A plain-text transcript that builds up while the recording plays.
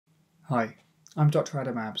Hi, I'm Dr.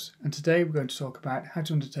 Adam Abs, and today we're going to talk about how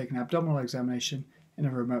to undertake an abdominal examination in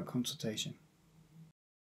a remote consultation.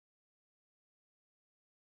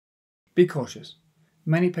 Be cautious.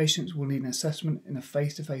 Many patients will need an assessment in a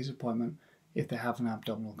face-to-face appointment if they have an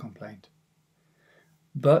abdominal complaint.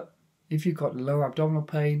 But if you've got low abdominal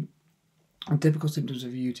pain and typical symptoms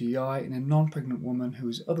of a UTI in a non-pregnant woman who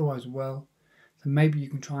is otherwise well, then maybe you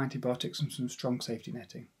can try antibiotics and some strong safety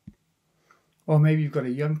netting. Or maybe you've got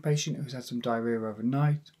a young patient who's had some diarrhea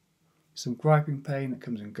overnight, some griping pain that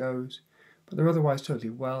comes and goes, but they're otherwise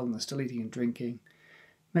totally well and they're still eating and drinking.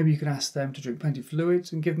 Maybe you can ask them to drink plenty of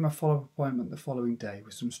fluids and give them a follow-up appointment the following day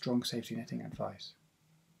with some strong safety netting advice.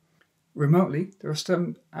 Remotely, there are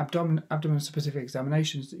some abdomen-specific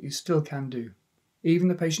examinations that you still can do. Even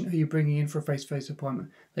the patient who you're bringing in for a face-to-face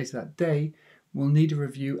appointment later that day will need a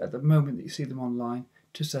review at the moment that you see them online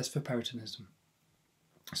to assess for peritonism.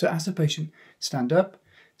 So ask the patient to stand up,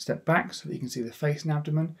 step back so that you can see the face and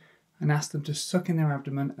abdomen, and ask them to suck in their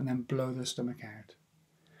abdomen and then blow their stomach out.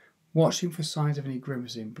 Watching for signs of any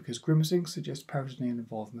grimacing, because grimacing suggests peritoneal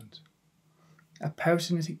involvement. A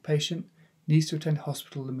peritonitic patient needs to attend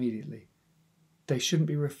hospital immediately. They shouldn't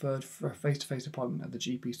be referred for a face-to-face appointment at the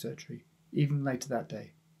GP surgery, even later that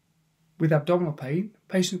day. With abdominal pain,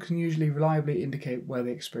 patients can usually reliably indicate where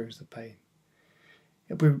they experience the pain.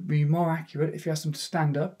 It would be more accurate if you ask them to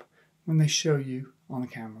stand up when they show you on the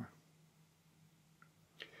camera.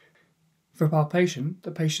 For palpation,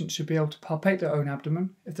 the patient should be able to palpate their own abdomen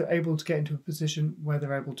if they're able to get into a position where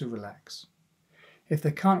they're able to relax. If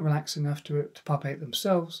they can't relax enough to palpate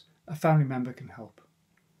themselves, a family member can help.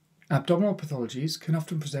 Abdominal pathologies can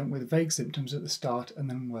often present with vague symptoms at the start and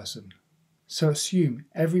then worsen. So assume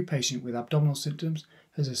every patient with abdominal symptoms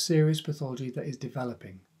has a serious pathology that is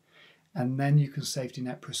developing, and then you can safety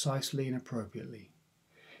net precisely and appropriately.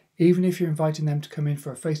 Even if you're inviting them to come in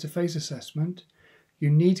for a face-to-face assessment, you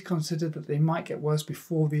need to consider that they might get worse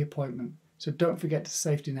before the appointment, so don't forget to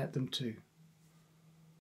safety net them too.